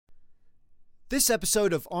This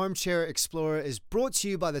episode of Armchair Explorer is brought to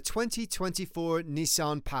you by the 2024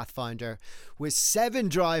 Nissan Pathfinder. With 7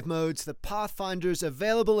 drive modes, the Pathfinder's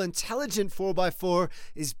available intelligent 4x4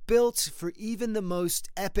 is built for even the most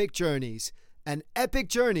epic journeys. And epic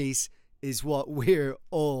journeys is what we're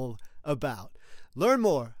all about. Learn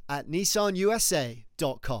more at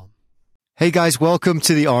nissanusa.com. Hey guys, welcome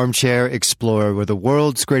to the Armchair Explorer, where the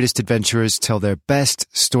world's greatest adventurers tell their best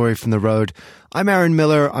story from the road. I'm Aaron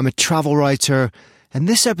Miller, I'm a travel writer, and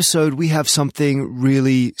this episode we have something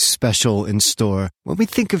really special in store. When we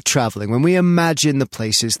think of traveling, when we imagine the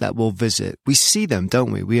places that we'll visit, we see them,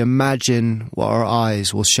 don't we? We imagine what our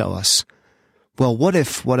eyes will show us. Well, what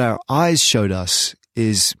if what our eyes showed us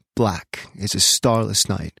is black, is a starless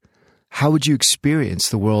night? How would you experience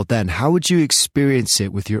the world then? How would you experience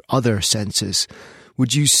it with your other senses?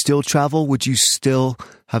 Would you still travel? Would you still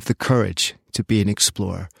have the courage to be an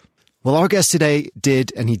explorer? Well, our guest today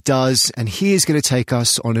did, and he does, and he is going to take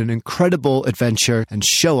us on an incredible adventure and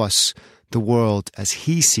show us the world as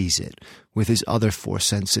he sees it with his other 4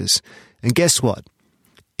 senses. And guess what?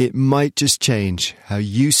 It might just change how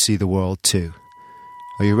you see the world too.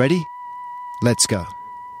 Are you ready? Let's go.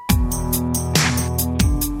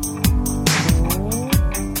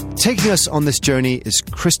 Taking us on this journey is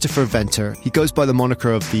Christopher Venter. He goes by the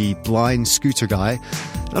moniker of the Blind Scooter Guy.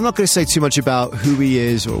 I'm not going to say too much about who he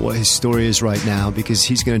is or what his story is right now, because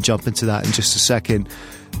he's going to jump into that in just a second.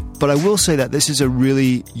 But I will say that this is a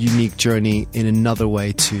really unique journey in another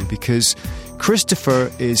way too, because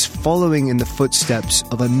Christopher is following in the footsteps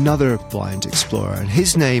of another blind explorer, and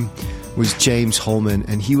his name was James Holman,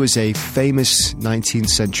 and he was a famous 19th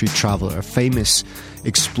century traveler, a famous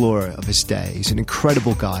explorer of his day. He's an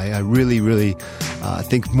incredible guy. I really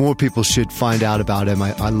think more people should find out about him.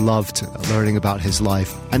 I loved learning about his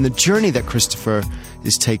life. And the journey that Christopher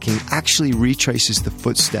is taking actually retraces the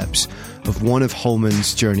footsteps of one of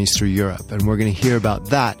Holman's journeys through Europe, and we're going to hear about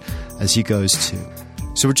that as he goes too.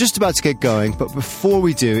 So we're just about to get going, but before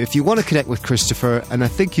we do, if you want to connect with Christopher, and I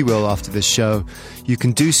think you will after this show, you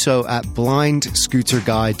can do so at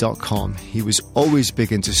blindscooterguy.com. He was always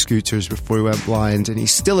big into scooters before he went blind, and he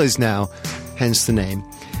still is now, hence the name.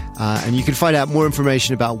 And you can find out more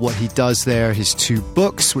information about what he does there, his 2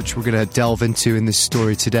 books, which we're going to delve into in this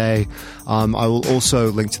story today. I will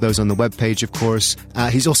also link to those on the webpage, of course.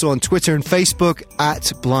 He's also on Twitter and Facebook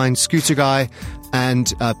at Blind Scooter Guy.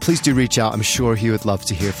 And please do reach out. I'm sure he would love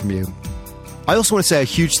to hear from you. I also want to say a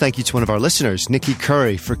huge thank you to one of our listeners, Nikki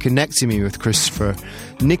Curry, for connecting me with Christopher.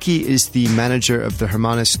 Nikki is the manager of the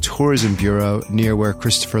Hermanus Tourism Bureau near where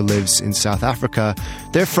Christopher lives in South Africa.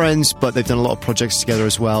 They're friends, but they've done a lot of projects together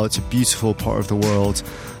as well. It's a beautiful part of the world.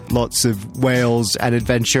 Lots of whales and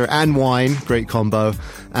adventure and wine, great combo.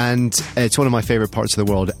 And it's one of my favorite parts of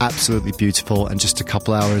the world, absolutely beautiful, and just a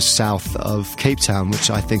couple hours south of Cape Town,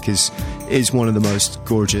 which I think is one of the most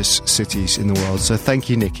gorgeous cities in the world. So thank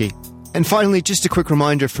you, Nikki. And finally, just a quick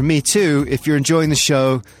reminder from me too, if you're enjoying the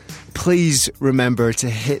show, please remember to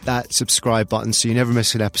hit that subscribe button so you never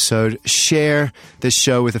miss an episode. Share this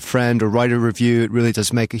show with a friend or write a review. It really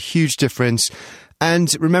does make a huge difference.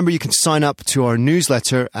 And remember, you can sign up to our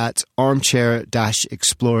newsletter at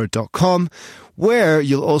armchair-explorer.com, where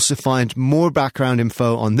you'll also find more background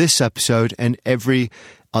info on this episode and every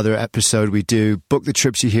other episode we do, book the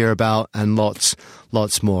trips you hear about, and lots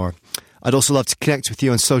more. I'd also love to connect with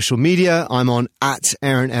you on social media. I'm on at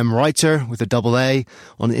Aaron M. Writer with a double A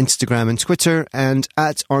on Instagram and Twitter, and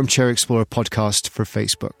at Armchair Explorer Podcast for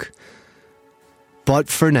Facebook. But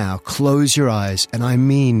for now, close your eyes, and I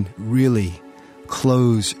mean really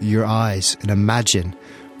close your eyes and imagine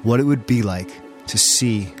what it would be like to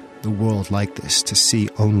see the world like this, to see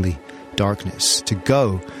only darkness, to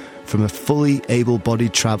go from a fully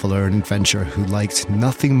able-bodied traveler and adventurer who liked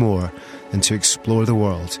nothing more than to explore the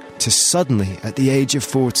world, to suddenly, at the age of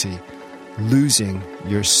 40, losing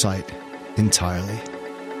your sight entirely.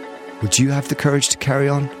 Would you have the courage to carry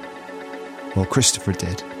on? Well, Christopher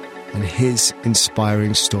did, and his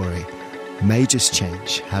inspiring story may just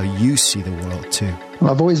change how you see the world too. Well,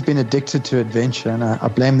 I've always been addicted to adventure, and I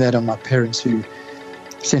blame that on my parents, who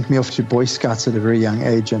sent me off to Boy Scouts at a very young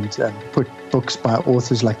age and put books by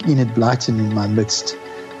authors like Enid Blyton in my midst.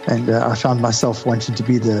 And I found myself wanting to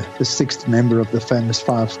be the 6th member of the famous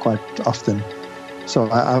 5 quite often. So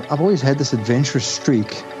I've always had this adventurous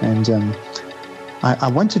streak, and I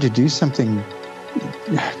wanted to do something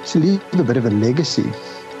to leave a bit of a legacy.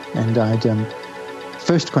 And I'd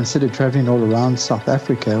first considered traveling all around South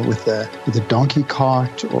Africa with a donkey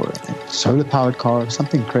cart or a solar-powered car or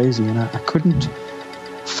something crazy, and I couldn't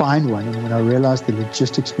find one. And when I realized the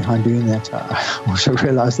logistics behind doing that, I also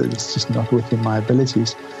realized that it's just not within my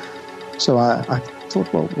abilities. So I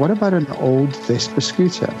thought, well, what about an old Vespa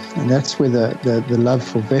scooter? And that's where the love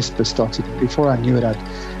for Vespa started. Before I knew it, I'd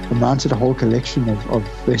mounted a whole collection of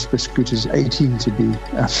Vespa scooters, 18 to be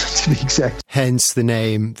exact. Hence the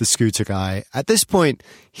name, the Scooter Guy. At this point,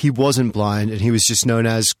 he wasn't blind and he was just known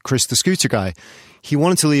as Chris the Scooter Guy. He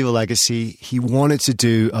wanted to leave a legacy, he wanted to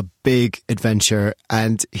do a big adventure,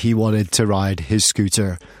 and he wanted to ride his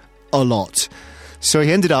scooter a lot. So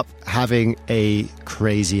he ended up having a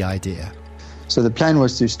crazy idea. So the plan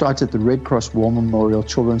was to start at the Red Cross War Memorial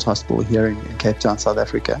Children's Hospital here in Cape Town, South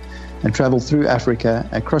Africa, and travel through Africa,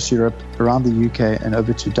 across Europe, around the UK, and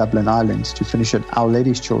over to Dublin, Ireland, to finish at Our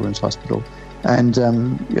Lady's Children's Hospital. And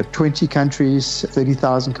 20 countries,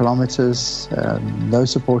 30,000 kilometers, no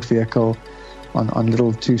support vehicle, on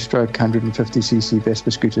little two-stroke 150cc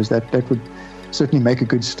Vespa scooters. That would certainly make a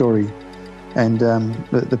good story. And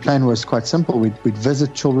the plan was quite simple. We'd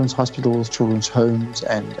visit children's hospitals, children's homes,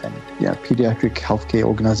 and pediatric healthcare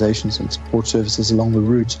organizations and support services along the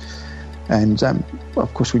route. And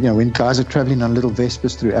of course, when guys are traveling on little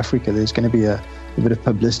Vespas through Africa, there's going to be a bit of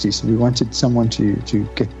publicity. So we wanted someone to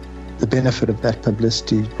get the benefit of that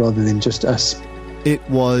publicity rather than just us. It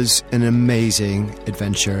was an amazing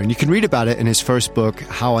adventure, and you can read about it in his first book,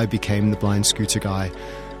 How I Became the Blind Scooter Guy.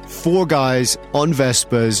 4 guys on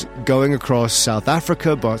Vespas going across South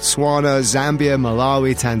Africa, Botswana, Zambia,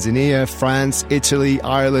 Malawi, Tanzania, France, Italy,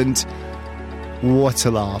 Ireland. What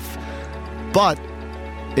a laugh. But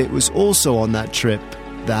it was also on that trip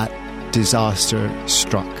that disaster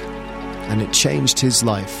struck, and it changed his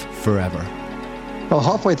life forever. Well,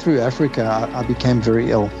 halfway through Africa, I became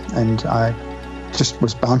very ill, and I just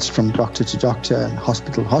was bounced from doctor to doctor and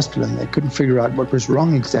hospital to hospital, and they couldn't figure out what was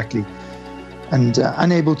wrong exactly. And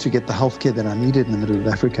unable to get the healthcare that I needed in the middle of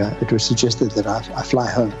Africa, it was suggested that I fly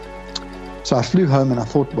home. So I flew home, and I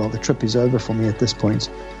thought, well, the trip is over for me at this point.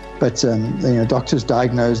 But doctors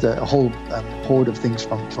diagnosed a whole horde of things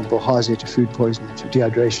from bilharzia to food poisoning to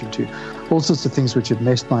dehydration to all sorts of things which had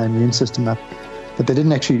messed my immune system up. But they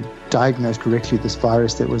didn't actually diagnose correctly this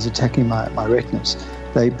virus that was attacking my retinas.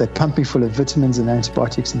 They pumped me full of vitamins and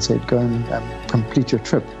antibiotics and said, go and complete your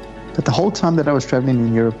trip. But the whole time that I was traveling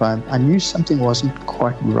in Europe, I knew something wasn't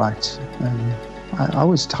quite right. I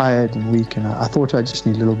was tired and weak, and I thought I just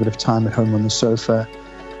need a little bit of time at home on the sofa,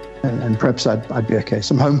 and perhaps I'd be okay.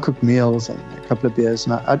 Some home-cooked meals and a couple of beers,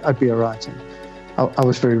 and I'd be all right. And I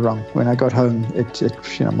was very wrong. When I got home,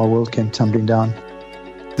 my world came tumbling down.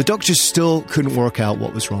 The doctors still couldn't work out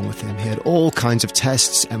what was wrong with him. He had all kinds of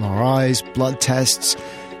tests, MRIs, blood tests.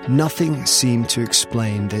 Nothing seemed to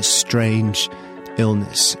explain this strange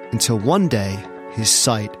illness until one day his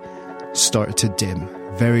sight started to dim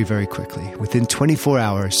very, very quickly. Within 24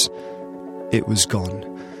 hours, it was gone.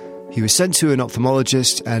 He was sent to an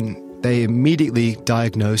ophthalmologist, and they immediately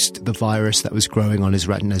diagnosed the virus that was growing on his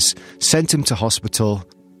retinas, sent him to hospital,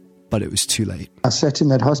 but it was too late. I sat in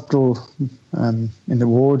that hospital in the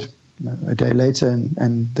ward a day later,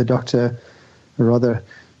 and the doctor, a rather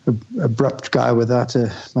abrupt guy without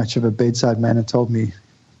much of a bedside manner, told me,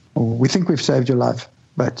 oh, we think we've saved your life,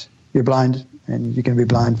 but you're blind, and you're going to be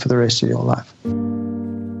blind for the rest of your life.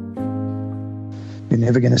 You're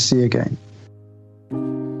never going to see again.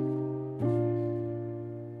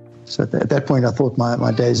 So at that point, I thought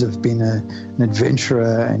my days of being an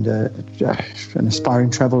adventurer and an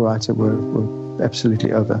aspiring travel writer were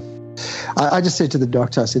absolutely over. I just said to the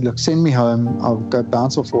doctor, I said, look, send me home. I'll go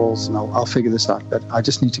bounce off walls and I'll figure this out. But I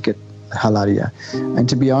just need to get the hell out of here. And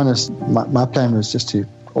to be honest, my plan was just to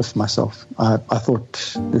off myself. I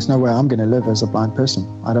thought, there's no way I'm going to live as a blind person.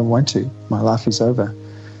 I don't want to. My life is over.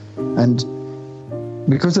 And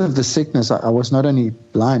because of the sickness, I was not only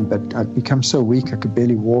blind, but I'd become so weak I could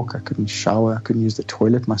barely walk, I couldn't shower, I couldn't use the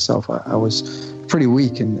toilet myself. I was pretty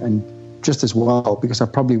weak and just as well, because I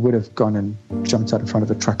probably would have gone and jumped out in front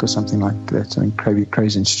of a truck or something like that, something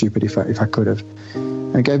crazy and stupid if I could have.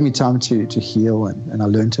 And it gave me time to heal, and I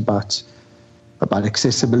learned about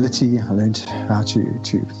accessibility. I learned how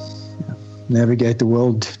to navigate the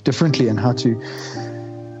world differently and how to...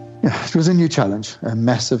 Yeah, it was a new challenge, a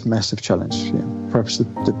massive, massive challenge, perhaps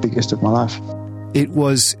the biggest of my life. It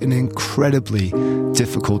was an incredibly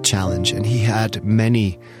difficult challenge, and he had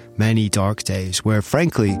many, many dark days where,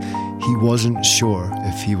 frankly, he wasn't sure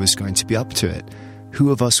if he was going to be up to it.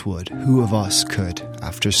 Who of us would? Who of us could,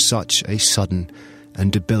 after such a sudden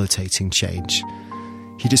and debilitating change?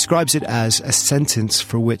 He describes it as a sentence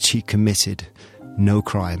for which he committed no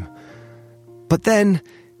crime. But then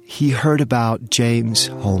he heard about James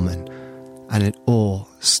Holman, and it all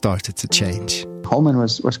started to change. Holman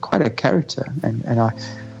was quite a character, and I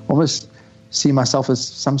almost see myself as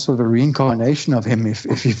some sort of a reincarnation of him, if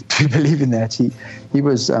you believe in that. He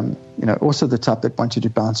was, also the type that wanted to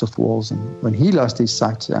bounce off walls. And when he lost his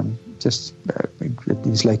sight, in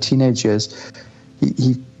his late teenage years,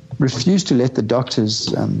 he refused to let the doctor's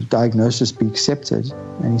diagnosis be accepted.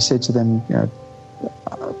 And he said to them,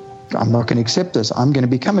 I'm not going to accept this. I'm going to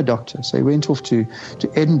become a doctor. So he went off to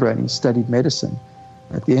Edinburgh and he studied medicine.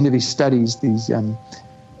 At the end of his studies, these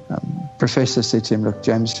professor said to him, look,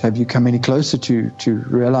 James, have you come any closer to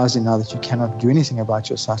realizing now that you cannot do anything about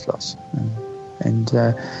your sight loss? And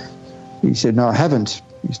he said, no, I haven't.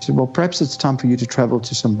 He said, well, perhaps it's time for you to travel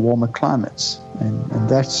to some warmer climates. And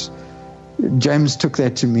that's, James took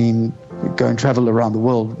that to mean go and travel around the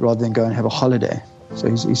world rather than go and have a holiday. So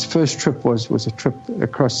his first trip was a trip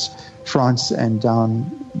across France and down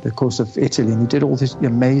the coast of Italy, and he did all these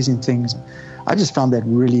amazing things. I just found that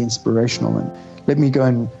really inspirational, and let me go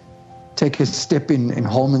and take a step in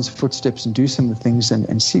Holman's footsteps and do some of the things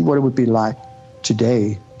and see what it would be like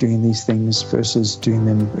today doing these things versus doing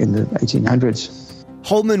them in the 1800s.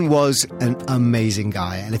 Holman was an amazing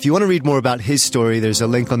guy. And if you want to read more about his story, there's a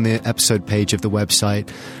link on the episode page of the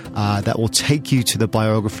website that will take you to the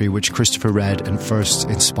biography which Christopher read and first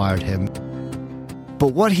inspired him.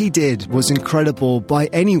 But what he did was incredible by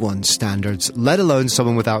anyone's standards, let alone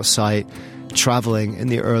someone without sight, traveling in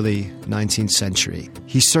the early 19th century.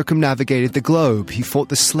 He circumnavigated the globe. He fought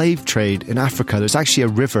the slave trade in Africa. There's actually a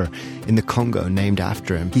river in the Congo named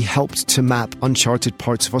after him. He helped to map uncharted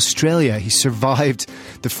parts of Australia. He survived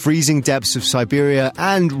the freezing depths of Siberia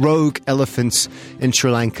and rogue elephants in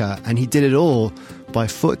Sri Lanka. And he did it all by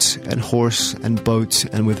foot and horse and boat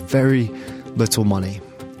and with very little money.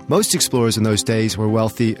 Most explorers in those days were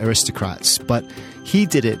wealthy aristocrats, but he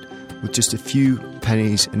did it with just a few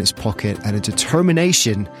pennies in his pocket and a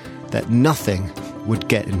determination that nothing would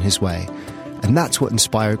get in his way. And that's what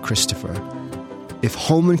inspired Christopher. If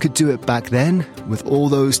Holman could do it back then, with all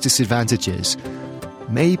those disadvantages,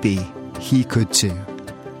 maybe he could too.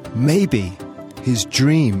 Maybe his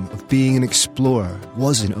dream of being an explorer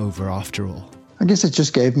wasn't over after all. I guess it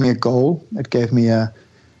just gave me a goal. It gave me a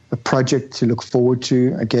project to look forward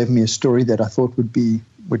to. It gave me a story that I thought would be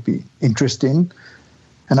interesting.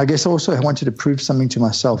 And I guess also I wanted to prove something to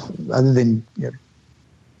myself. Other than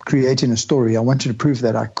creating a story, I wanted to prove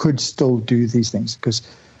that I could still do these things. Because,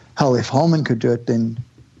 hell, if Holman could do it, then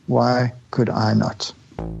why could I not?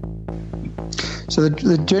 So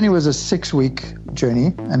the journey was a 6-week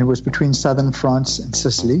journey, and it was between southern France and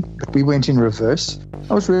Sicily. But we went in reverse.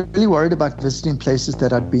 I was really worried about visiting places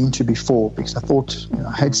that I'd been to before, because I thought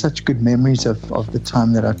I had such good memories of the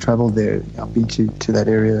time that I traveled there. I've been to that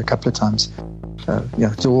area a couple of times.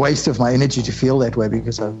 It's a waste of my energy to feel that way,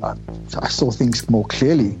 because I saw things more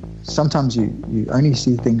clearly. Sometimes you only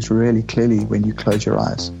see things really clearly when you close your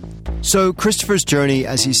eyes. So Christopher's journey,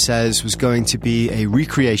 as he says, was going to be a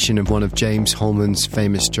recreation of one of James Holman's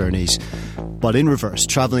famous journeys, but in reverse,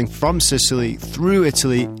 travelling from Sicily through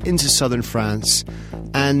Italy into southern France.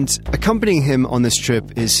 And accompanying him on this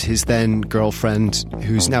trip is his then girlfriend,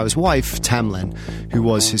 who's now his wife, Tamlin, who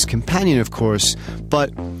was his companion, of course,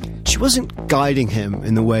 but she wasn't guiding him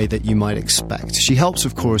in the way that you might expect. She helps,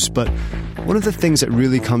 of course, but one of the things that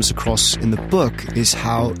really comes across in the book is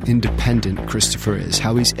how independent Christopher is,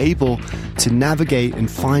 how he's able to navigate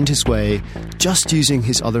and find his way just using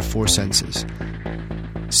his other 4 senses.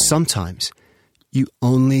 Sometimes you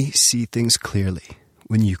only see things clearly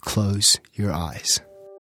when you close your eyes.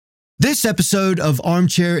 This episode of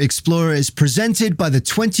Armchair Explorer is presented by the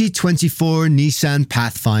 2024 Nissan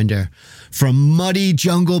Pathfinder. From muddy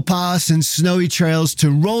jungle paths and snowy trails to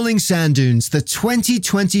rolling sand dunes, the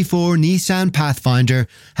 2024 Nissan Pathfinder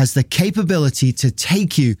has the capability to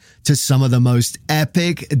take you to some of the most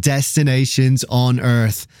epic destinations on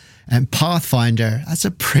Earth. And Pathfinder, that's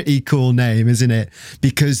a pretty cool name, isn't it?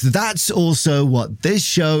 Because that's also what this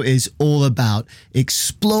show is all about.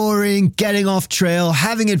 Exploring, getting off trail,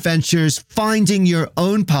 having adventures, finding your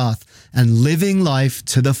own path, and living life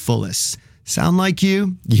to the fullest. Sound like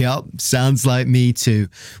you? Yep, sounds like me too.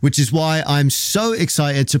 Which is why I'm so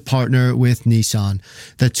excited to partner with Nissan.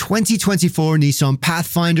 The 2024 Nissan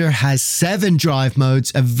Pathfinder has 7 drive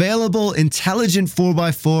modes, available intelligent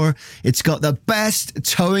 4x4. It's got the best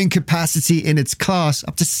towing capacity in its class,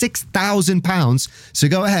 up to 6,000 pounds. So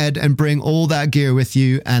go ahead and bring all that gear with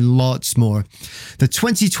you and lots more. The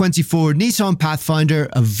 2024 Nissan Pathfinder,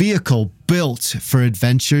 a vehicle built for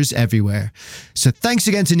adventures everywhere. So thanks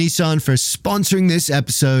again to Nissan for sponsoring this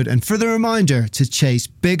episode and for the reminder to chase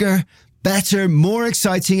bigger, better, more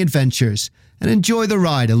exciting adventures and enjoy the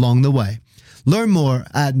ride along the way. Learn more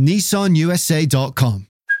at nissanusa.com.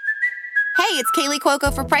 Hey, it's Kaylee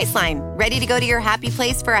Cuoco for Priceline. Ready to go to your happy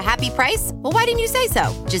place for a happy price? Well, why didn't you say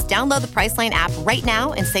so? Just download the Priceline app right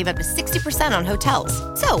now and save up to 60% on hotels.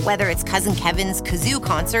 So whether it's Cousin Kevin's Kazoo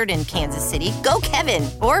Concert in Kansas City, go Kevin,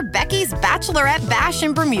 or Becky's Bachelorette Bash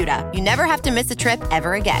in Bermuda, you never have to miss a trip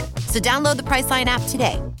ever again. So download the Priceline app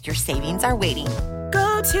today. Your savings are waiting.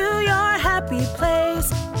 Go to your happy place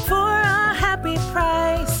for a happy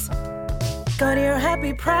price. Go to your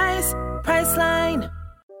happy price, Priceline.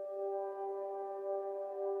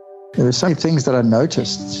 There were some things that I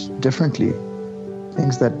noticed differently,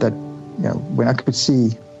 things that when I could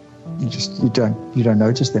see, you don't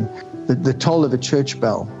notice them. The toll of a church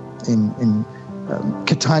bell in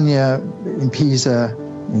Catania, in Pisa,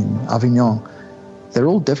 in Avignon, they're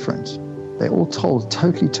all different. They're all told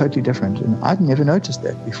totally different, and I'd never noticed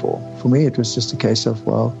that before. For me, it was just a case of,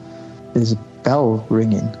 well, there's a bell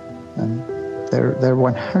ringing, and they're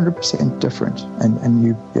 100% different, and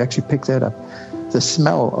you actually pick that up. The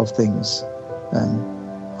smell of things,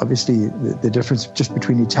 obviously the difference just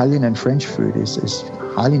between Italian and French food is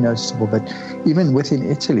highly noticeable, but even within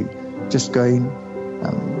Italy, just going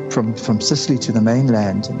from Sicily to the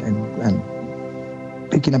mainland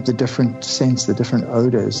and picking up the different scents, the different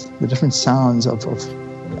odors, the different sounds of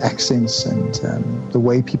accents, and the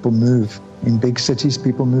way people move. In big cities,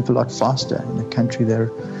 people move a lot faster. In the country,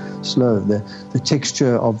 they're slow. The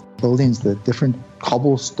texture of buildings, the different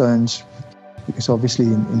cobblestones, because obviously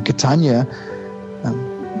in Catania,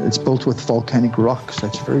 it's built with volcanic rock, so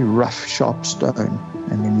it's very rough, sharp stone.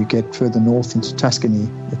 And when you get further north into Tuscany,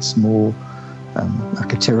 it's more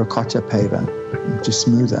like a terracotta paver, which is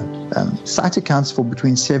smoother. Sight accounts for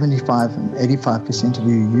between 75 and 85% of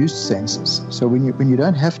your used senses. So when you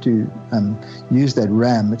don't have to use that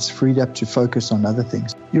RAM, it's freed up to focus on other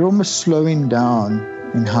things. You're almost slowing down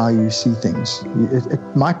in how you see things. It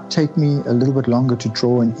might take me a little bit longer to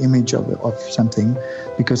draw an image of something,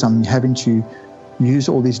 because I'm having to use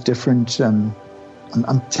all these different,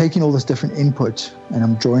 I'm taking all this different input and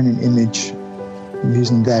I'm drawing an image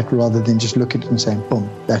using that, rather than just look at it and saying, boom,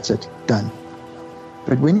 that's it, done.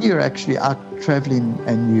 But when you're actually out traveling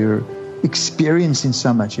and you're experiencing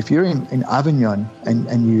so much, if you're in Avignon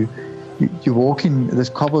and you walk in this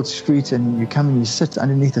cobbled street and you come and you sit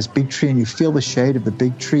underneath this big tree and you feel the shade of the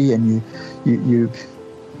big tree, and you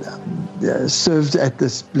served at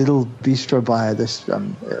this little bistro by this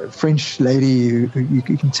French lady who you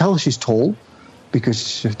can tell she's tall,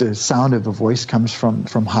 because the sound of her voice comes from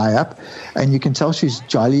high up, and you can tell she's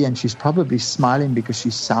jolly and she's probably smiling because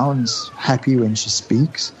she sounds happy when she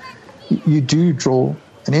speaks. You do draw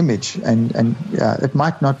an image, and it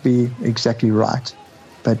might not be exactly right,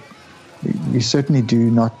 but you certainly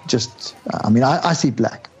do not just, I see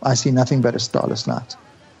black. I see nothing but a starless night.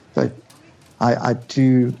 But I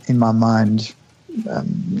do, in my mind,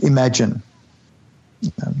 imagine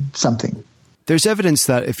something. There's evidence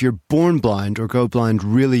that if you're born blind or go blind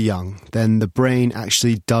really young, then the brain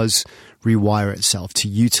actually does rewire itself to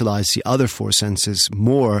utilize the other four senses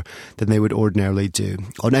more than they would ordinarily do.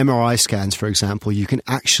 On MRI scans, for example, you can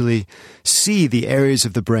actually see the areas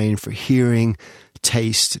of the brain for hearing,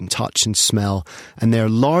 taste and touch and smell, and they're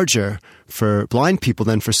larger for blind people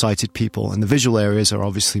than for sighted people, and the visual areas are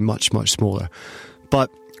obviously much smaller.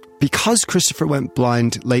 But because Christopher went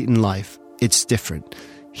blind late in life, it's different.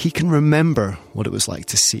 He can remember what it was like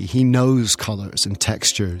to see. He knows colours and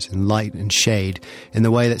textures and light and shade in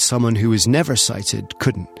the way that someone who was never sighted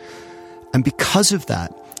couldn't. And because of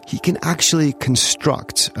that, he can actually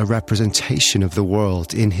construct a representation of the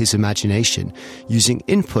world in his imagination using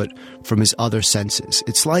input from his other senses.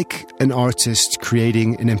 It's like an artist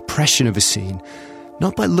creating an impression of a scene,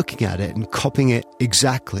 not by looking at it and copying it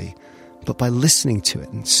exactly, but by listening to it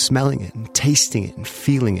and smelling it and tasting it and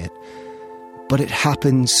feeling it. But it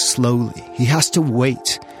happens slowly. He has to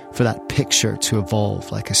wait for that picture to evolve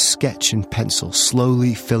like a sketch in pencil,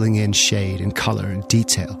 slowly filling in shade and colour and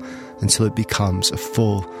detail until it becomes a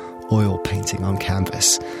full oil painting on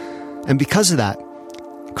canvas. And because of that,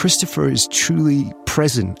 Christopher is truly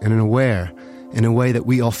present and aware in a way that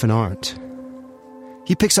we often aren't.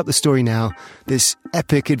 He picks up the story now, this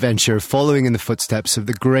epic adventure following in the footsteps of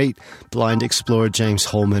the great blind explorer James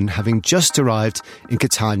Holman, having just arrived in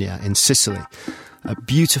Catania in Sicily, a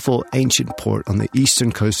beautiful ancient port on the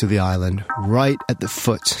eastern coast of the island, right at the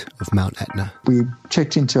foot of Mount Etna. We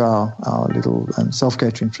checked into our little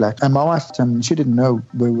self-catering flat, and my wife, she didn't know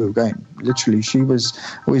where we were going. Literally, she was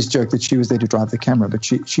always joked that she was there to drive the camera, but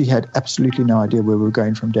she had absolutely no idea where we were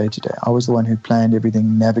going from day to day. I was the one who planned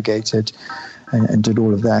everything, navigated, and did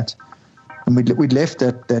all of that. And we'd left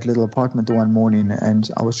that little apartment the one morning, and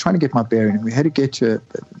I was trying to get my bearing. We had to get to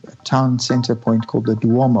a town centre point called the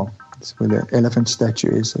Duomo. It's where the elephant statue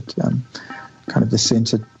is at kind of the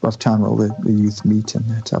centre of town where all the youth meet and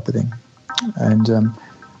that type of thing. And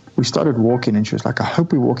we started walking, and she was like, I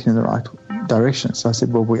hope we're walking in the right direction. So I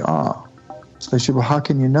said, well, we are. So she said, well, how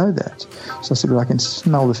can you know that? So I said, well, I can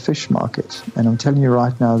smell the fish market. And I'm telling you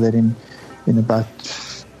right now that in about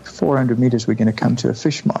 400 meters, we're going to come to a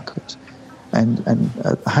fish market. And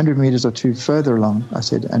 100 meters or two further along, I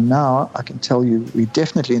said, and now I can tell you we're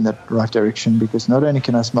definitely in the right direction, because not only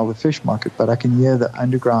can I smell the fish market, but I can hear the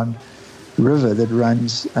underground river that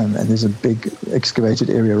runs, and there's a big excavated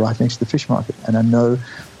area right next to the fish market. And I know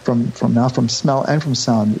from smell and from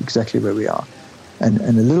sound exactly where we are. And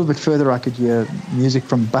a little bit further, I could hear music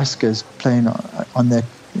from buskers playing on that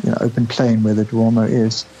open plain where the Duomo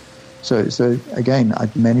is. So again, I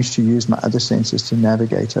managed to use my other senses to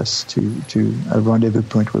navigate us to a rendezvous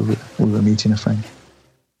point where we were meeting a friend.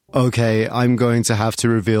 Okay, I'm going to have to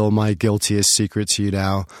reveal my guiltiest secret to you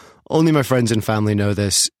now. Only my friends and family know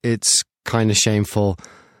this. It's kind of shameful.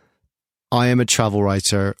 I am a travel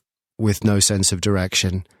writer with no sense of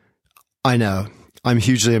direction. I know. I'm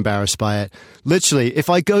hugely embarrassed by it. Literally, if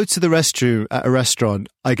I go to the restroom at a restaurant,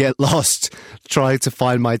 I get lost trying to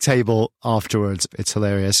find my table afterwards. It's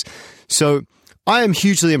hilarious. So I am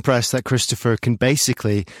hugely impressed that Christopher can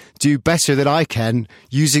basically do better than I can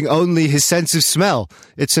using only his sense of smell.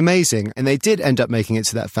 It's amazing. And they did end up making it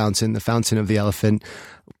to that fountain, the Fountain of the Elephant,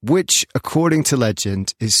 which, according to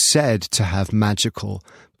legend, is said to have magical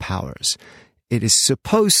powers. It is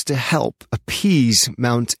supposed to help appease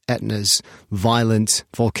Mount Etna's violent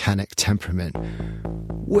volcanic temperament,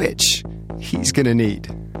 which he's going to need.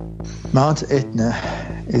 Mount Etna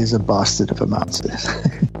is a bastard of a mountain.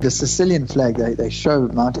 The Sicilian flag, they show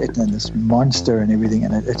Mount Etna and this monster and everything,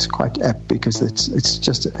 and it's quite apt because it's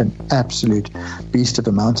just an absolute beast of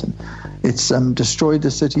a mountain. It's destroyed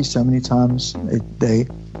the city so many times. They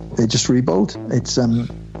just rebuild. It's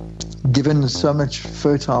given so much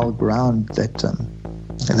fertile ground that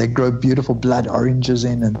they grow beautiful blood oranges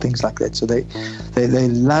in and things like that. So they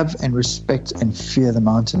love and respect and fear the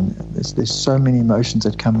mountain. There's so many emotions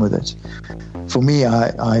that come with it. For me,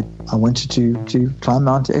 I wanted to climb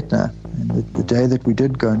Mount Etna. And the day that we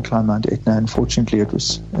did go and climb Mount Etna, unfortunately, it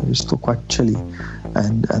was still quite chilly,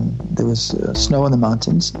 and there was snow on the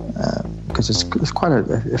mountains because there's quite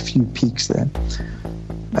a few peaks there.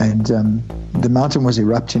 And the mountain was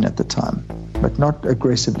erupting at the time, but not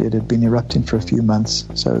aggressively. It had been erupting for a few months,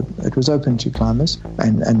 so it was open to climbers.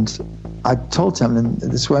 And I told him, and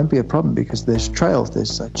this won't be a problem because there's trails,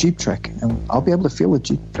 there's a jeep track, and I'll be able to feel the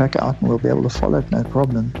jeep track out and we'll be able to follow it, no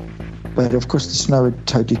problem. But of course the snow had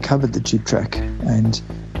totally covered the jeep track, and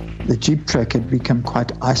the jeep track had become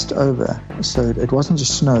quite iced over. So it wasn't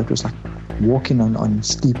just snow, it was like walking on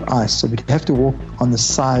steep ice. So we'd have to walk on the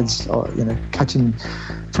sides, or cutting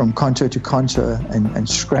from contour to contour and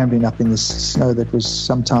scrambling up in this snow that was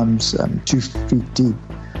sometimes 2 feet deep.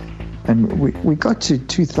 And we got to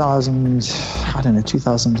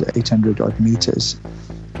 2,800 odd meters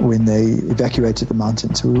when they evacuated the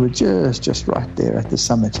mountain. So we were just right there at the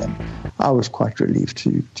summit, and I was quite relieved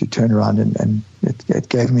to turn around, and it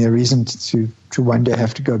gave me a reason to one day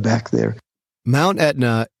have to go back there. Mount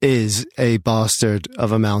Etna is a bastard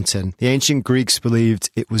of a mountain. The ancient Greeks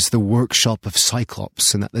believed it was the workshop of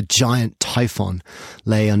Cyclops and that the giant Typhon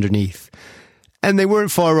lay underneath. And they weren't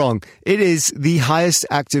far wrong. It is the highest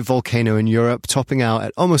active volcano in Europe, topping out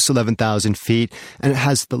at almost 11,000 feet, and it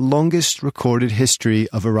has the longest recorded history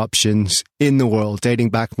of eruptions in the world, dating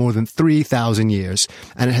back more than 3,000 years.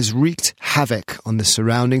 And it has wreaked havoc on the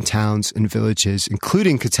surrounding towns and villages,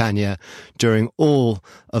 including Catania, during all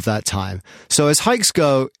of that time. So as hikes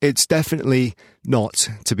go, it's definitely not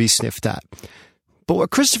to be sniffed at. But what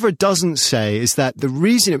Christopher doesn't say is that the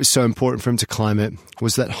reason it was so important for him to climb it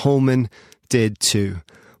was that Holman did too.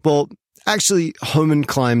 Well, actually, Holman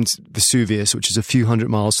climbed Vesuvius, which is a few hundred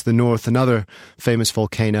miles to the north, another famous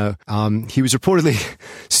volcano. He was reportedly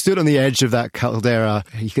stood on the edge of that caldera.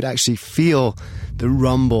 He could actually feel the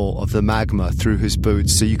rumble of the magma through his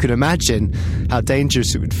boots. So you can imagine how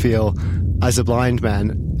dangerous it would feel as a blind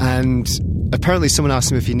man. And apparently someone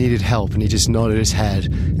asked him if he needed help, and he just nodded his head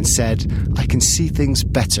and said, "I can see things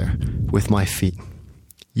better with my feet."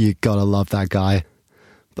 You gotta love that guy.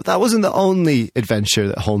 But that wasn't the only adventure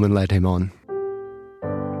that Holman led him on.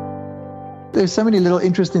 There's so many little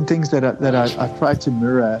interesting things that I tried to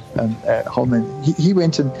mirror Holman. He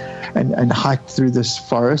went and hiked through this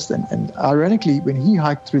forest, and ironically, when he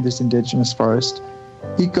hiked through this indigenous forest,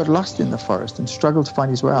 he got lost in the forest and struggled to find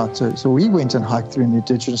his way out. So we went and hiked through an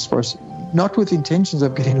indigenous forest, not with intentions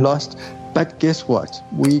of getting lost, But guess what?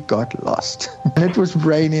 We got lost. And it was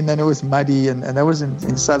raining and it was muddy, and that was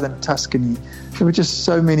in southern Tuscany. There were just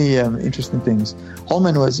so many interesting things.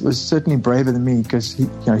 Holman was certainly braver than me, because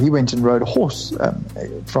he went and rode a horse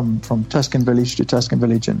from Tuscan village to Tuscan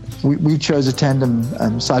village, and we chose a tandem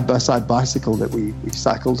side-by-side bicycle that we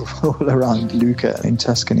cycled all around Lucca in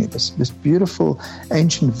Tuscany. This beautiful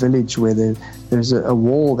ancient village where there's a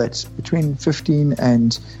wall that's between 15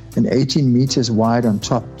 and 18 meters wide on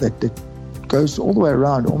top that goes all the way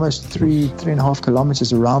around, almost 3.5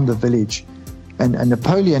 kilometers around the village. And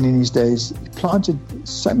Napoleon in his days planted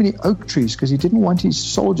so many oak trees because he didn't want his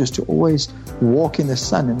soldiers to always walk in the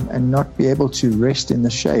sun and not be able to rest in the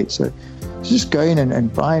shade. So just going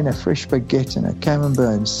and buying a fresh baguette and a camembert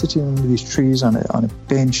and sitting under these trees on a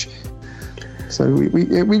bench. So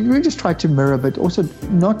we just tried to mirror, but also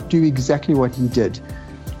not do exactly what he did,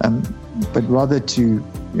 but rather to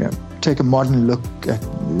take a modern look at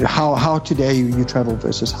how today you travel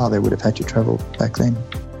versus how they would have had to travel back then.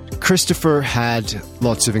 Christopher had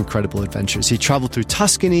lots of incredible adventures. He traveled through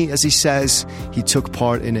Tuscany, as he says. He took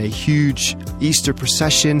part in a huge Easter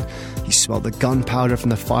procession. He smelled the gunpowder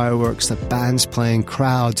from the fireworks, the bands playing,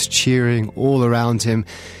 crowds cheering all around him.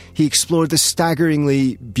 He explored the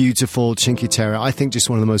staggeringly beautiful Cinque Terre, I think just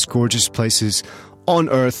one of the most gorgeous places on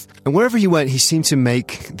earth. And wherever he went, he seemed to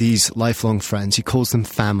make these lifelong friends. He calls them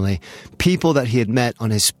family. People that he had met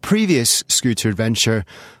on his previous scooter adventure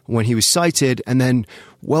when he was sighted, and then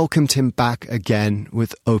welcomed him back again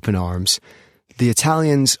with open arms. The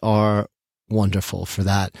Italians are wonderful for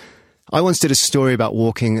that. I once did a story about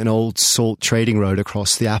walking an old salt trading road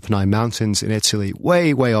across the Apennine Mountains in Italy,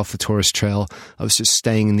 way, way off the tourist trail. I was just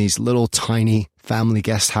staying in these little tiny family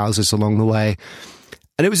guest houses along the way.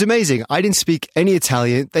 And it was amazing. I didn't speak any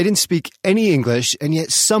Italian. They didn't speak any English. And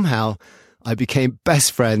yet somehow I became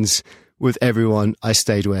best friends with everyone I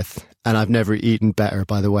stayed with. And I've never eaten better,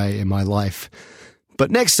 by the way, in my life. But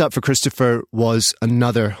next up for Christopher was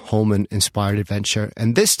another Holman-inspired adventure.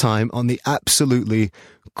 And this time on the absolutely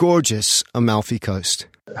gorgeous Amalfi Coast.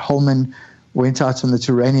 Holman went out on the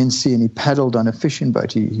Tyrrhenian Sea and he paddled on a fishing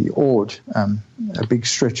boat. He oared a big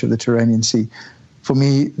stretch of the Tyrrhenian Sea. For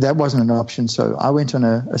me, that wasn't an option, so I went on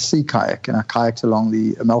a sea kayak and I kayaked along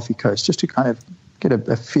the Amalfi Coast just to kind of get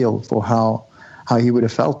a feel for how he would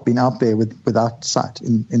have felt being out there without sight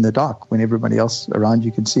in the dark when everybody else around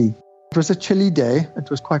you could see. It was a chilly day.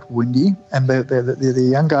 It was quite windy, and the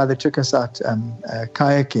young guy that took us out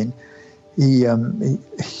kayaking,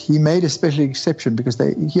 he made a special exception because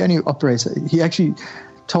he only operates. He actually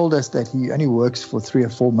told us that he only works for 3 or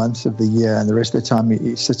 4 months of the year, and the rest of the time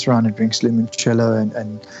he sits around and drinks limoncello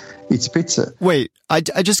and eats pizza. Wait, I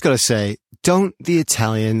just got to say, don't the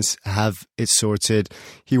Italians have it sorted?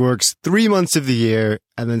 He works 3 months of the year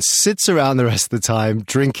and then sits around the rest of the time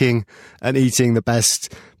drinking and eating the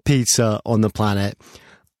best pizza on the planet.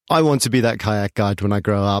 I want to be that kayak guide when I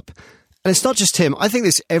grow up. And it's not just him. I think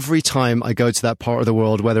this every time I go to that part of the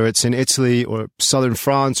world, whether it's in Italy or southern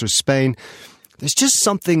France or Spain. There's just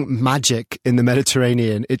something magic in the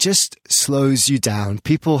Mediterranean. It just slows you down.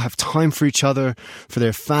 People have time for each other, for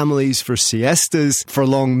their families, for siestas, for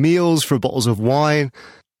long meals, for bottles of wine.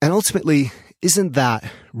 And ultimately, isn't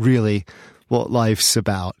that really what life's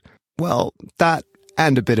about? Well, that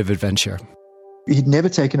and a bit of adventure. He'd never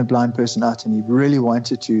taken a blind person out, and he really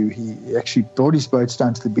wanted to. He actually brought his boats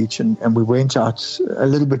down to the beach, and we went out a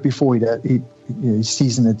little bit before his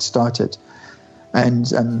season had started.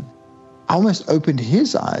 And almost opened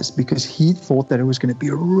his eyes because he thought that it was going to be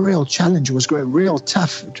a real challenge. It was going to be real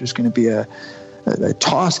tough. It was going to be a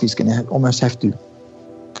task. He's going to almost have to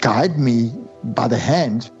guide me by the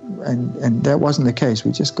hand. And that wasn't the case.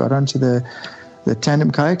 We just got onto the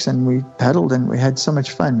tandem kayaks and we paddled and we had so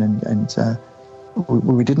much fun. And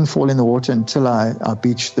we didn't fall in the water until I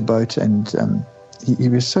beached the boat. And he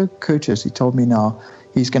was so courteous. He told me now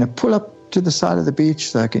he's going to pull up to the side of the beach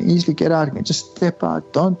so I can easily get out. I can just step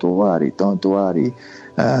out. Don't worry.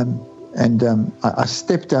 I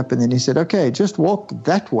stepped up and then he said, okay, just walk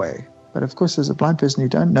that way. But of course, as a blind person, you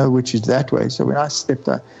don't know which is that way. So when I stepped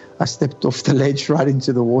off the ledge right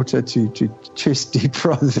into the water to chest deep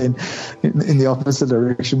rather than in the opposite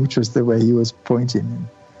direction, which was the way he was pointing.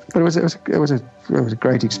 But it was a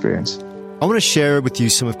great experience. I want to share with you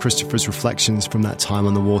some of Christopher's reflections from that time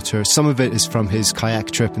on the water. Some of it is from his kayak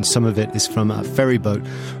trip and some of it is from a ferry boat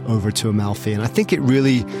over to Amalfi. And I think it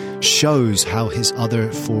really shows how his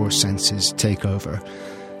other 4 senses take over.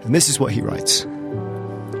 And this is what he writes.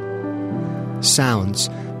 Sounds,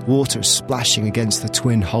 water splashing against the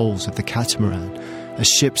twin hulls of the catamaran, a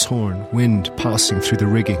ship's horn, wind passing through the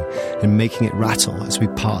rigging and making it rattle as we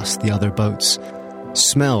pass the other boats.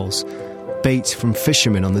 Smells, bait from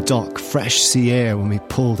fishermen on the dock, fresh sea air when we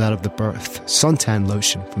pulled out of the berth, suntan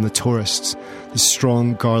lotion from the tourists, the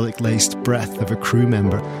strong garlic-laced breath of a crew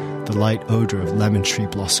member, the light odour of lemon tree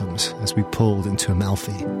blossoms as we pulled into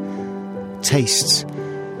Amalfi. Tastes.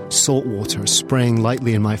 Salt water spraying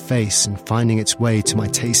lightly in my face and finding its way to my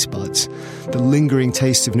taste buds. The lingering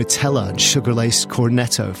taste of Nutella and sugar-laced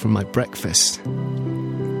cornetto from my breakfast.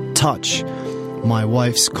 Touch. My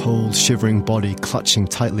wife's cold, shivering body clutching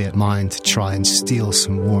tightly at mine to try and steal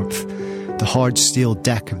some warmth. The hard steel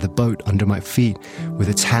deck of the boat under my feet with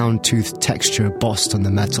its hound-toothed texture embossed on the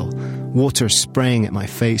metal. Water spraying at my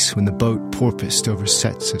face when the boat porpoised over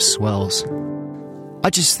sets of swells. I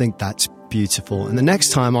just think that's beautiful. And the next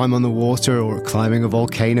time I'm on the water or climbing a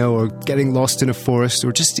volcano or getting lost in a forest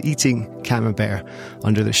or just eating camembert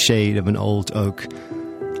under the shade of an old oak,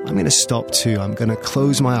 I'm going to stop too. I'm going to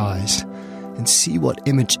close my eyes and see what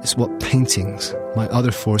images, what paintings my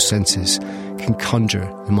other four senses can conjure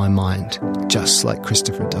in my mind, just like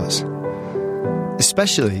Christopher does.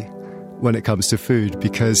 Especially when it comes to food,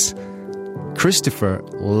 because Christopher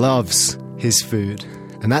loves his food.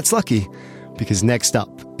 And that's lucky, because next up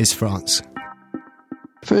is France.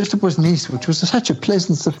 First it was Nice, which was such a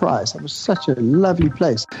pleasant surprise. It was such a lovely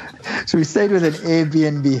place. So we stayed with an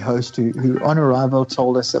Airbnb host who on arrival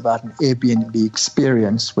told us about an Airbnb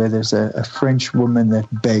experience where there's a French woman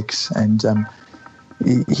that bakes, and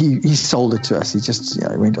he sold it to us. He just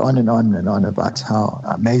went on and on and on about how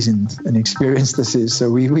amazing an experience this is.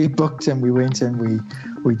 So we booked and we went and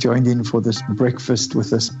we joined in for this breakfast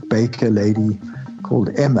with this baker lady called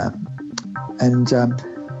Emma. And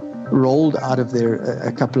rolled out of there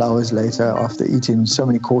a couple hours later after eating so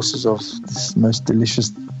many courses of this most delicious,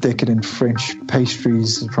 decadent French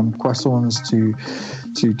pastries, from croissants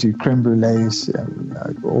to creme brulees,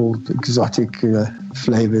 all exotic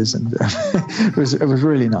flavors, and it was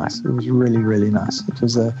really nice. It was really, really nice. It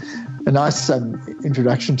was a nice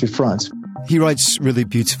introduction to France. He writes really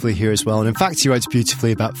beautifully here as well, and in fact he writes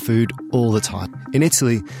beautifully about food all the time. In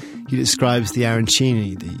Italy, he describes the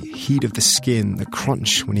arancini, the heat of the skin, the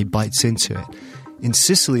crunch when he bites into it. In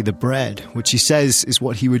Sicily, the bread, which he says is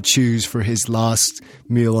what he would choose for his last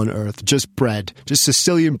meal on earth. Just bread, just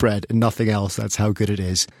Sicilian bread and nothing else. That's how good it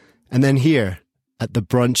is. And then here, at the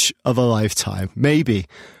brunch of a lifetime, maybe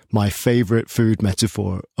my favourite food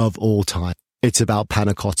metaphor of all time. It's about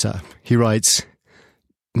panna cotta. He writes,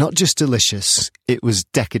 "Not just delicious, it was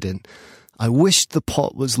decadent. I wished the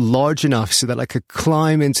pot was large enough so that I could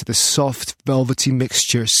climb into the soft, velvety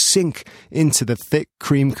mixture, sink into the thick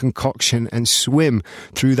cream concoction, and swim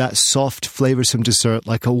through that soft, flavoursome dessert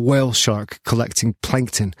like a whale shark collecting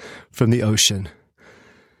plankton from the ocean."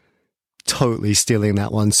 Totally stealing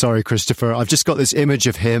that one. Sorry, Christopher. I've just got this image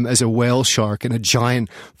of him as a whale shark in a giant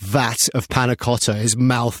vat of panna cotta, his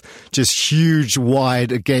mouth just huge,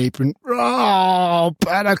 wide agape, and oh,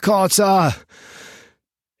 panna cotta!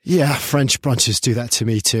 Yeah, French brunches do that to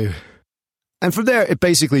me too. And from there, it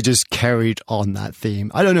basically just carried on that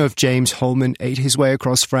theme. I don't know if James Holman ate his way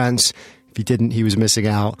across France. If he didn't, he was missing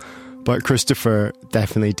out. But Christopher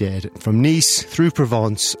definitely did. From Nice, through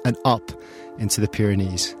Provence, and up into the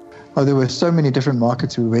Pyrenees. Oh, there were so many different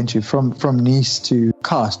markets we went to, from Nice to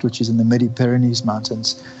Cast, which is in the Midi-Pyrenees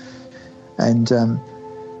mountains. And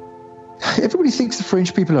everybody thinks the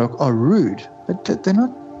French people are rude, but they're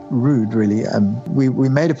not rude, really. We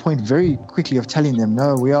made a point very quickly of telling them,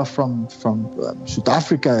 no, we are from South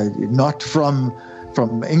Africa, not from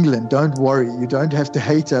England. Don't worry, you don't have to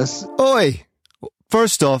hate us. Oi!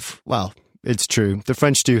 First off, well, it's true. The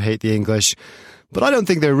French do hate the English, but I don't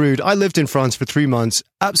think they're rude. I lived in France for 3 months,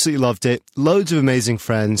 absolutely loved it, loads of amazing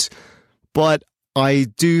friends, but I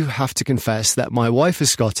do have to confess that my wife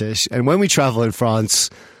is Scottish, and when we travel in France,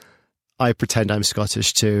 I pretend I'm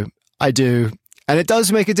Scottish too. I do. And it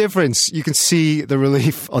does make a difference. You can see the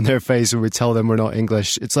relief on their face when we tell them we're not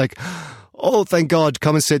English. It's like, oh, thank God,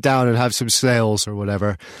 come and sit down and have some snails or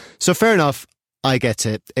whatever. So fair enough, I get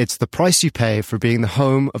it. It's the price you pay for being the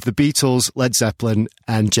home of the Beatles, Led Zeppelin,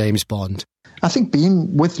 and James Bond. I think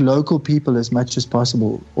being with local people as much as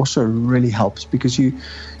possible also really helps, because you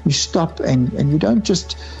stop and you don't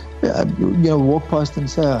just walk past and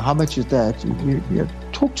say, how much is that? You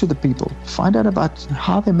talk to the people, find out about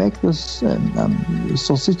how they make this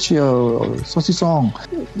salsiccio or saucisson,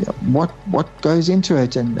 what goes into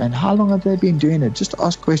it, and how long have they been doing it. Just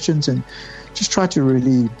ask questions and just try to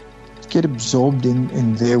really get absorbed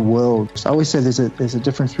in their world. So I always say there's a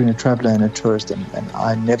difference between a traveler and a tourist, and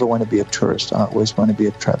I never want to be a tourist. I always want to be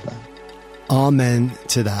a traveler. Amen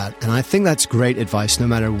to that. And I think that's great advice, no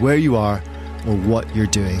matter where you are or what you're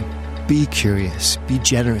doing. Be curious, be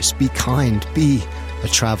generous, be kind, be a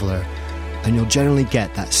traveler. and you'll generally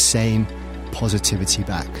get that same positivity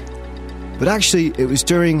back. But actually, it was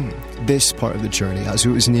during this part of the journey, as it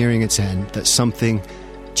was nearing its end, that something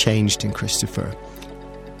changed in Christopher.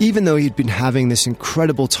 Even though he'd been having this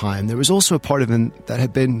incredible time, there was also a part of him that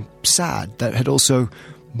had been sad, that had also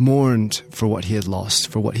mourned for what he had lost,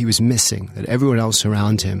 for what he was missing, that everyone else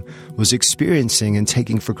around him was experiencing and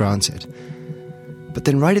taking for granted. But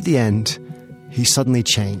then right at the end, he suddenly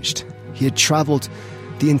changed. He had travelled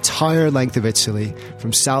the entire length of Italy,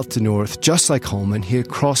 from south to north, just like Holman. He had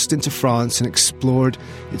crossed into France and explored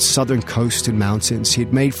its southern coast and mountains. He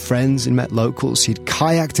had made friends and met locals. He'd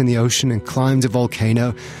kayaked in the ocean and climbed a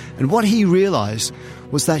volcano. And what he realised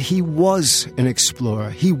was that he was an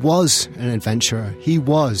explorer. He was an adventurer. He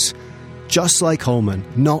was, just like Holman,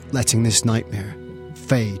 not letting this nightmare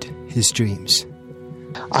fade his dreams.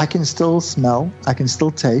 I can still smell, I can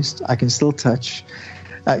still taste, I can still touch.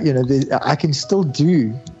 I can still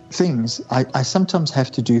do things. I sometimes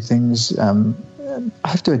have to do things. I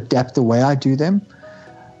have to adapt the way I do them,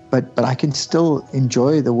 but I can still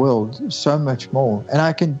enjoy the world so much more. And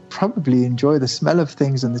I can probably enjoy the smell of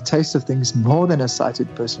things and the taste of things more than a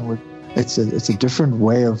sighted person would. It's a different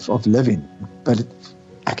way of living, but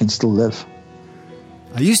I can still live.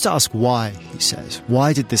 I used to ask why, he says.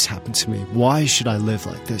 Why did this happen to me? Why should I live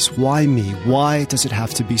like this? Why me? Why does it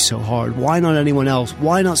have to be so hard? Why not anyone else?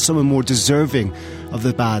 Why not someone more deserving of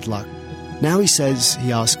the bad luck? Now he says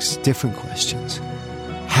he asks different questions.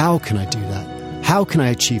 How can I do that? How can I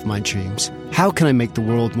achieve my dreams? How can I make the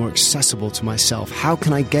world more accessible to myself? How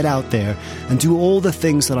can I get out there and do all the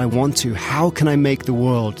things that I want to? How can I make the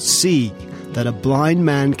world see that a blind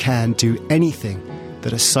man can do anything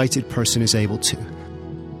that a sighted person is able to?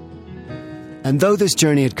 And though this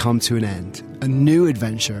journey had come to an end, a new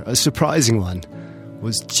adventure, a surprising one,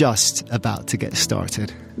 was just about to get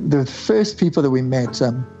started. The first people that we met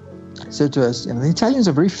said to us, the Italians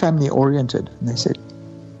are very family-oriented. And they said,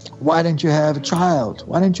 why don't you have a child?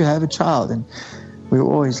 Why don't you have a child? And we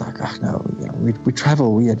were always like, we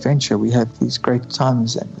travel, we adventure, we have these great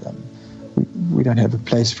times, and we don't have a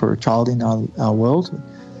place for a child in our world.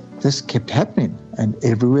 This kept happening, and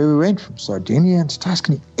everywhere we went, from Sardinia to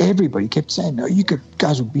Tuscany, everybody kept saying, no, you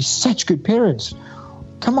guys would be such good parents.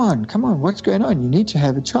 Come on, what's going on? You need to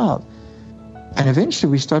have a child. And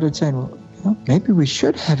eventually we started saying, well, maybe we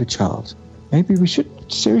should have a child. Maybe we should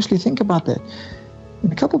seriously think about that.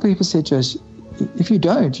 And a couple of people said to us, if you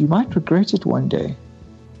don't, you might regret it one day.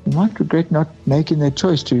 You might regret not making that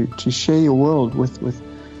choice to share your world with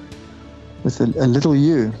a little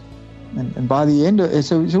you. And by the end of it,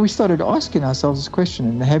 so we started asking ourselves this question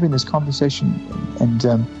and having this conversation. And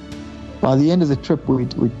by the end of the trip, we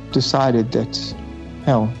decided that,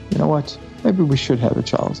 hell, you know what? Maybe we should have a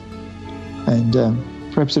child. And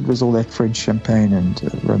perhaps it was all that French champagne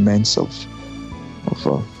and romance of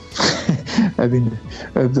having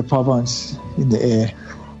the Provence in the air.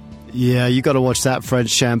 Yeah, you got to watch that French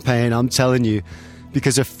champagne, I'm telling you.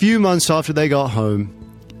 Because a few months after they got home,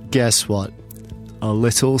 guess what? A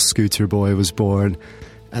little scooter boy was born.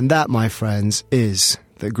 And that, my friends, is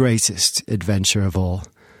the greatest adventure of all.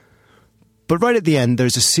 But right at the end,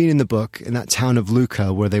 there's a scene in the book in that town of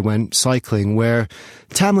Lucca where they went cycling, where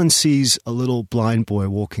Tamlin sees a little blind boy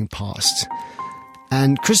walking past.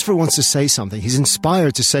 And Christopher wants to say something. He's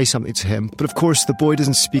inspired to say something to him. But of course, the boy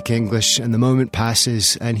doesn't speak English, and the moment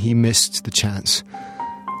passes, and he missed the chance.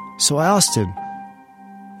 So I asked him,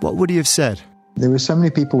 what would he have said? There were so many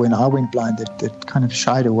people when I went blind that kind of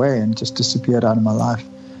shied away and just disappeared out of my life.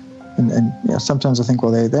 And sometimes I think,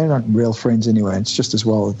 well, they're not real friends anyway. It's just as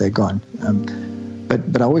well that they're gone.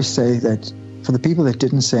 But I always say that for the people that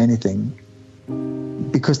didn't say anything,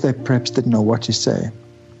 because they perhaps didn't know what to say,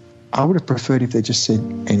 I would have preferred if they just said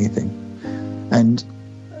anything. And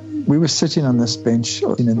we were sitting on this bench,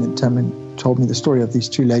 and then Tamlin told me the story of these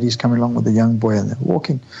two ladies coming along with a young boy, and they're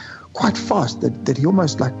walking quite fast, that he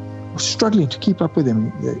almost was struggling to keep up with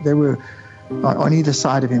him. They were on either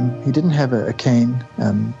side of him. He didn't have a cane.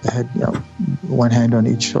 They had one hand on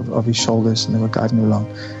each of his shoulders, and they were guiding along.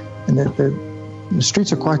 And the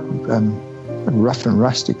streets are quite rough and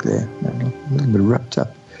rustic there, a little bit ripped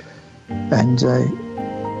up. And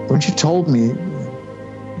when she told me,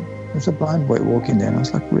 there's a blind boy walking there, and I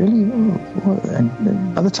was like, really?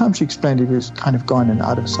 And by the time she explained, he was kind of gone and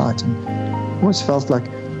out of sight. And I always felt like,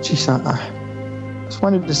 geez, I just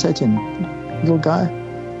wanted to say to him, little guy,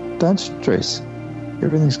 don't stress.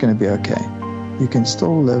 Everything's going to be okay. You can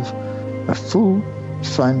still live a full,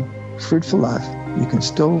 fun, fruitful life. You can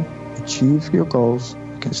still achieve your goals.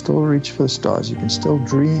 You can still reach for the stars. You can still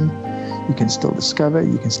dream. You can still discover.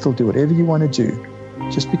 You can still do whatever you want to do.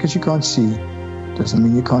 Just because you can't see doesn't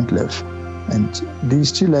mean you can't live. And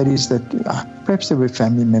these two ladies that perhaps they were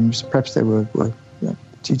family members, perhaps they were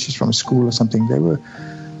teachers from school or something. They were,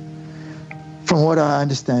 from what I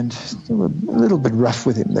understand, they were a little bit rough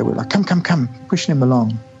with him. They were like, come, pushing him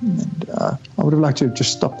along. And I would have liked to have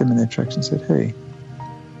just stopped them in their tracks and said, hey,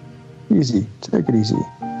 easy, take it easy.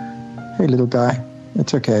 Hey, little guy,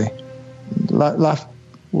 it's okay. Life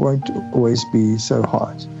won't always be so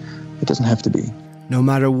hard. It doesn't have to be. No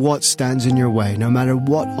matter what stands in your way, no matter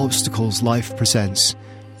what obstacles life presents,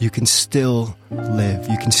 you can still live,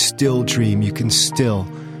 you can still dream, you can still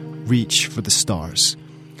reach for the stars.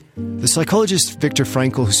 The psychologist Viktor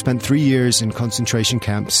Frankl, who spent 3 years in concentration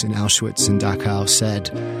camps in Auschwitz and Dachau, said,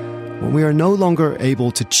 "When we are no longer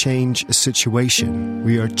able to change a situation,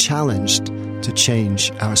 we are challenged to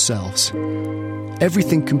change ourselves.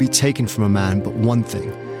 Everything can be taken from a man but one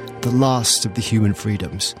thing, the last of the human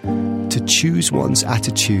freedoms, to choose one's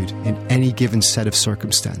attitude in any given set of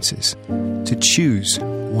circumstances, to choose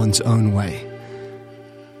one's own way.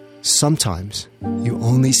 Sometimes you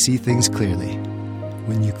only see things clearly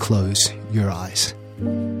when you close your eyes."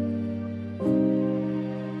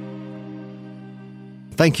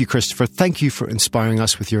 Thank you, Christopher. Thank you for inspiring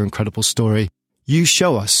us with your incredible story. You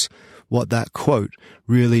show us what that quote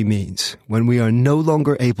really means. When we are no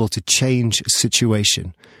longer able to change a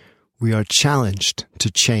situation, we are challenged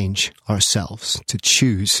to change ourselves, to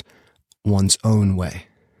choose one's own way.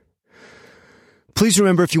 Please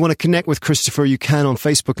remember, if you want to connect with Christopher, you can on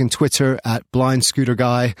Facebook and Twitter at Blind Scooter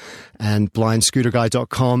Guy and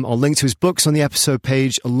blindscooterguy.com. I'll link to his books on the episode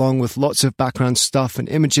page, along with lots of background stuff and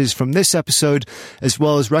images from this episode, as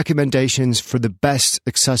well as recommendations for the best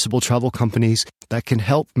accessible travel companies that can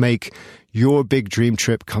help make your big dream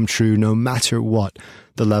trip come true, no matter what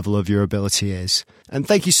the level of your ability is. And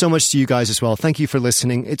thank you so much to you guys as well. Thank you for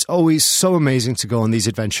listening. It's always so amazing to go on these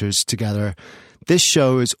adventures together. This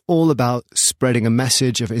show is all about spreading a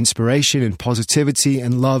message of inspiration and positivity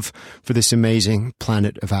and love for this amazing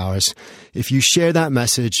planet of ours. If you share that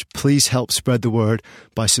message, please help spread the word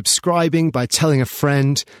by subscribing, by telling a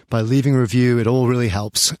friend, by leaving a review. It all really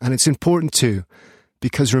helps. And it's important too,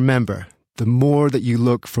 because remember, the more that you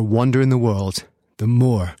look for wonder in the world, the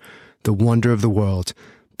more the wonder of the world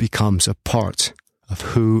becomes a part of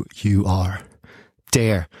who you are.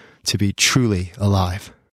 Dare to be truly alive.